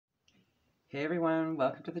Hey everyone,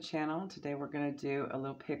 welcome to the channel. Today we're going to do a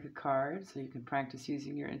little pick a card so you can practice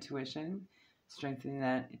using your intuition, strengthening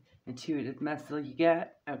that intuitive muscle you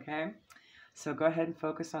get, okay? So go ahead and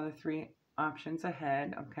focus on the three options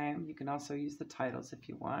ahead, okay? You can also use the titles if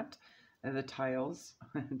you want, the tiles,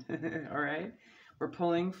 all right? We're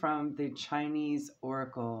pulling from the Chinese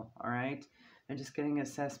Oracle, all right? And just getting an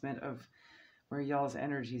assessment of where y'all's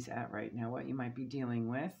energy's at right now, what you might be dealing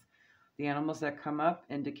with. The animals that come up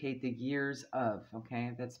indicate the years of,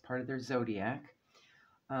 okay? That's part of their zodiac.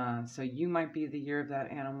 So you might be the year of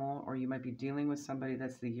that animal, or you might be dealing with somebody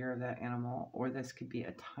that's the year of that animal, or this could be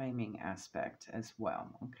a timing aspect as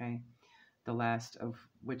well, okay? The last of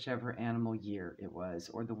whichever animal year it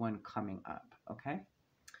was, or the one coming up, okay?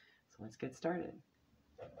 So let's get started.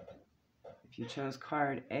 If you chose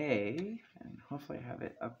card A, and hopefully I have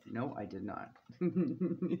it up. No, I did not.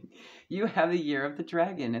 You have the year of the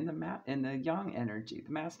dragon in the yang energy,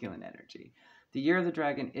 the masculine energy. The year of the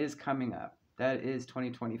dragon is coming up. That is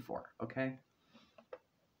 2024, okay?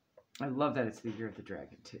 I love that it's the year of the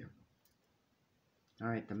dragon too. All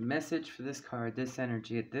right, the message for this card, this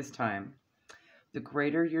energy at this time: the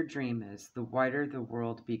greater your dream is, the wider the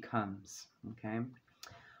world becomes, okay?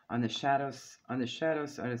 On the shadows, I would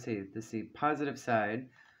say the positive side,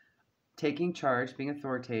 taking charge, being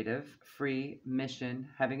authoritative, free, mission,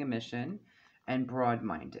 having a mission, and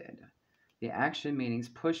broad-minded. The action meanings: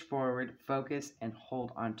 push forward, focus, and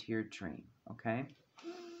hold on to your dream, okay?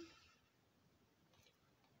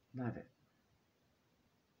 Love it.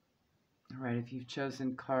 All right, if you've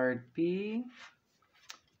chosen card B,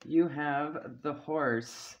 you have the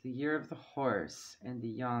horse, the year of the horse, and the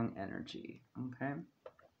yang energy, okay?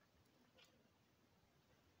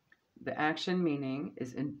 The action meaning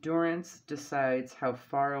is endurance decides how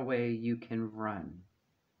far away you can run.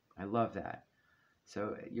 I love that.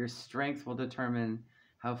 So your strength will determine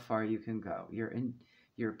how far you can go.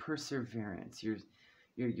 Your perseverance,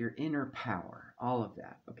 your inner power, all of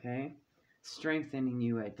that, okay? Strengthening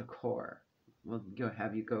you at the core will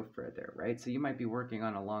have you go further, right? So you might be working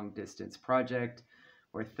on a long distance project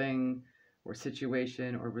or thing or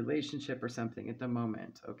situation or relationship or something at the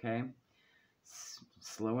moment, okay?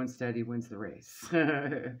 Slow and steady wins the race.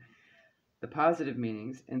 The positive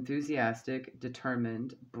meanings: enthusiastic,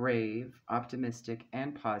 determined, brave, optimistic,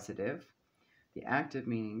 and positive. The active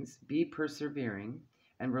meanings: be persevering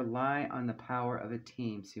and rely on the power of a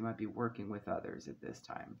team. So you might be working with others at this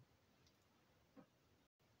time.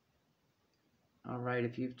 All right,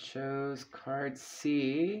 if you've chose card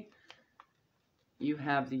C, you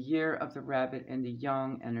have the year of the rabbit and the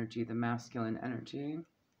yang energy, the masculine energy.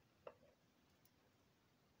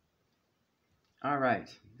 All right,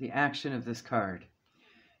 the action of this card: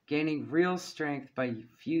 gaining real strength by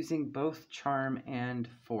fusing both charm and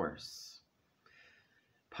force.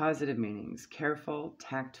 Positive meanings: careful,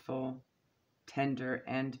 tactful, tender,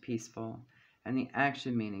 and peaceful. And the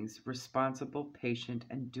action meanings: responsible, patient,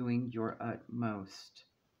 and doing your utmost.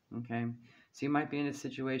 Okay, so you might be in a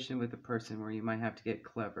situation with a person where you might have to get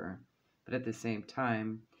clever, but at the same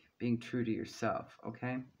time, being true to yourself,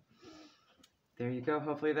 okay? There you go.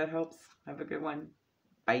 Hopefully that helps. Have a good one.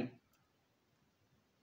 Bye.